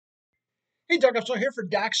Hey, Doug, I'm still here for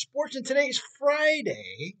Doc Sports, and today's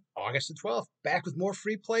Friday, August the 12th. Back with more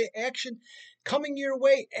free play action coming your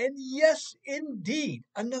way. And yes, indeed,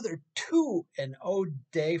 another 2-0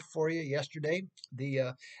 day for you yesterday.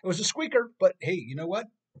 It was a squeaker, but hey, you know what?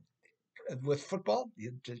 With football,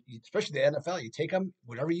 especially the NFL, you take them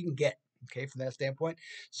whatever you can get. Okay, from that standpoint.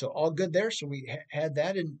 So all good there. So we had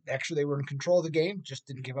that, and actually they were in control of the game. Just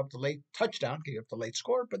didn't give up the late touchdown, gave up the late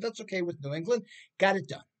score, but that's okay with New England. Got it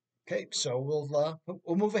done. Okay, so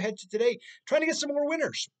we'll move ahead to today, trying to get some more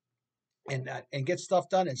winners and get stuff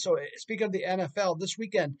done. And so, speaking of the NFL, this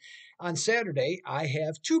weekend on Saturday, I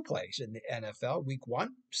have two plays in the NFL. Week 1,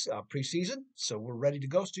 preseason, so we're ready to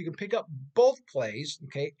go. So you can pick up both plays,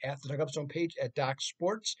 okay, at the Duck Zone page at Doc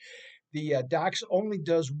Sports. The Docs only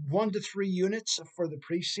does 1 to 3 units for the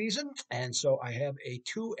preseason, and so I have a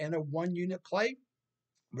 2 and a 1 unit play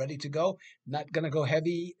ready to go. Not going to go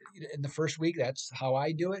heavy in the first week. That's how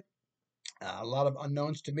I do it. A lot of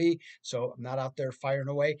unknowns to me, so I'm not out there firing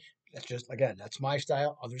away. That's just, again, that's my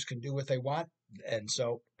style. Others can do what they want, and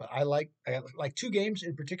so, but I like two games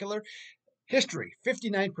in particular. History: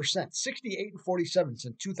 59%, 68-47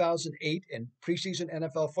 since 2008 in preseason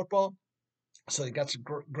NFL football. So you got some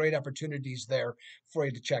great opportunities there for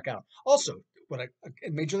you to check out. Also,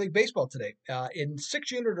 in Major League Baseball today, in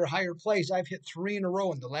 6-unit or higher plays, I've hit 3 in a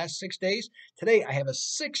row in the last 6 days. Today, I have a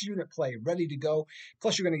 6-unit play ready to go.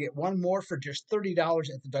 Plus, you're going to get one more for just $30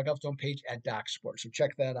 at the Dugout Zone page at Doc Sports. So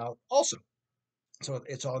check that out also. So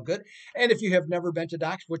it's all good. And if you have never been to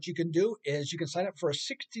Docs, what you can do is you can sign up for a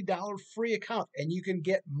 $60 free account, and you can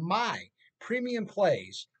get my premium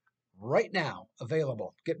plays right now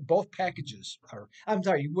available. Get both packages. Or I'm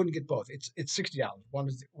sorry, you wouldn't get both. It's $60.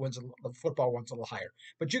 The football one's a little higher,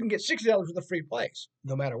 but you can get $60 worth of free plays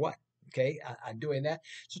no matter what. Okay, I'm doing that.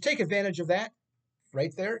 So take advantage of that.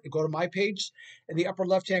 Right there, you go to my page in the upper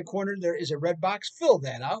left-hand corner. There is a red box. Fill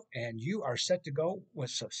that out, and you are set to go with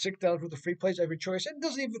 $6 worth of free plays of your choice. It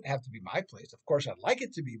doesn't even have to be my place. Of course, I'd like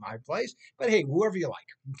it to be my place, but hey, whoever you like.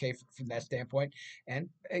 Okay, from that standpoint, and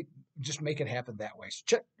hey, just make it happen that way.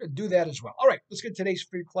 So do that as well. All right, let's get today's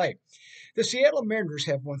free play. The Seattle Mariners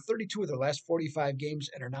have won 32 of their last 45 games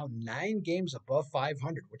and are now 9 games above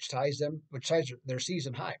 500, which ties their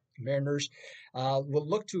season high. Mariners will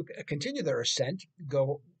look to continue their ascent,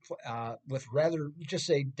 go with rather just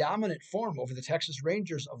a dominant form over the Texas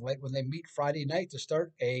Rangers of late when they meet Friday night to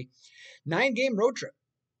start a 9-game road trip.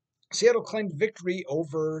 Seattle claimed victory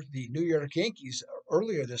over the New York Yankees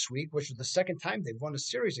earlier this week, which was the second time they've won a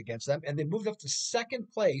series against them, and they moved up to second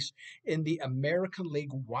place in the American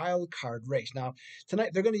League wild card race. Now,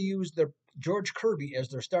 tonight they're going to use their George Kirby as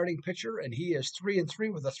their starting pitcher, and he is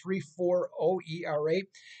 3-3 with a 3.40 ERA,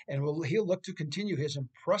 and he'll look to continue his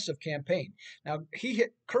impressive campaign. Now,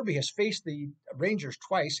 Kirby has faced the Rangers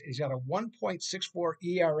twice. He's got a 1.64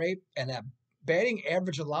 ERA and a batting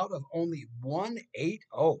average allowed of only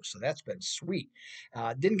 1.80, so that's been sweet.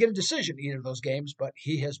 Didn't get a decision either of those games, but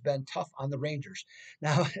he has been tough on the Rangers.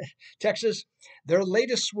 Now, Texas, their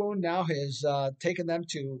latest swoon now has taken them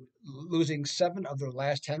to losing 7 of their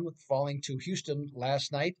last 10, with falling to Houston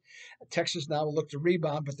last night. Texas now will look to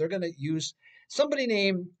rebound, but they're going to use somebody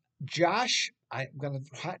named Josh. I'm going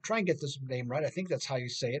to try and get this name right. I think that's how you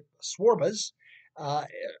say it. Swarbas.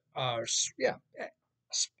 Yeah,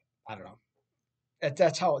 I don't know.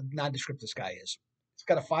 That's how nondescript this guy is. He's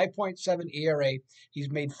got a 5.7 ERA.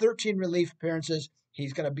 He's made 13 relief appearances.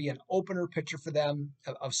 He's going to be an opener pitcher for them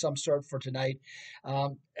of some sort for tonight.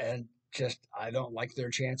 And just, I don't like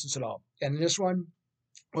their chances at all. And in this one,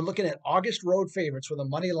 we're looking at August road favorites with a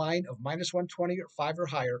money line of -120 or 5 or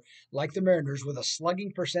higher, like the Mariners, with a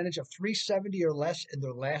slugging percentage of .370 or less in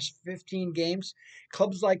their last 15 games.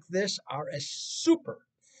 Clubs like this are a super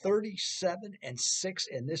 37-6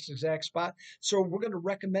 in this exact spot. So we're going to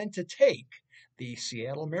recommend to take the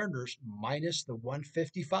Seattle Mariners minus the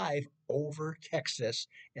 155 over Texas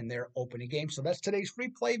in their opening game. So that's today's free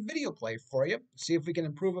play video play for you. See if we can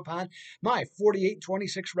improve upon my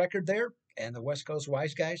 48-26 record there, and the West Coast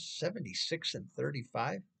Wise Guys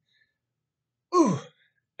 76-35. Ooh,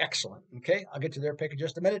 excellent. Okay, I'll get to their pick in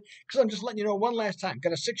just a minute, because I'm just letting you know one last time.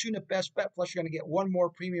 Got a 6-unit best bet, plus you're going to get one more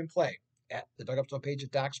premium play at the Dugout Zone page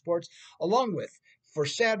at Doc Sports, along with for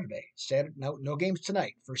Saturday, no games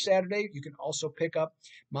tonight. For Saturday, you can also pick up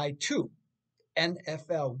my 2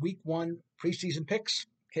 NFL Week 1 preseason picks.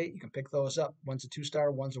 Okay, you can pick those up. One's a 2-star,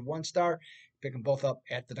 one's a 1-star. Pick them both up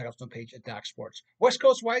at the Dugout Zone page at Doc Sports. West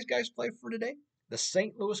Coast Wise Guys play for today. The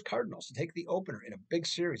St. Louis Cardinals to take the opener in a big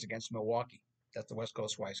series against Milwaukee. That's the West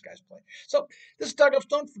Coast Wise Guys play. So this is Doug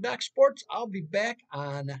Upstone for Doc Sports. I'll be back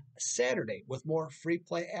on Saturday with more free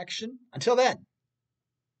play action. Until then,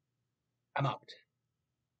 I'm out.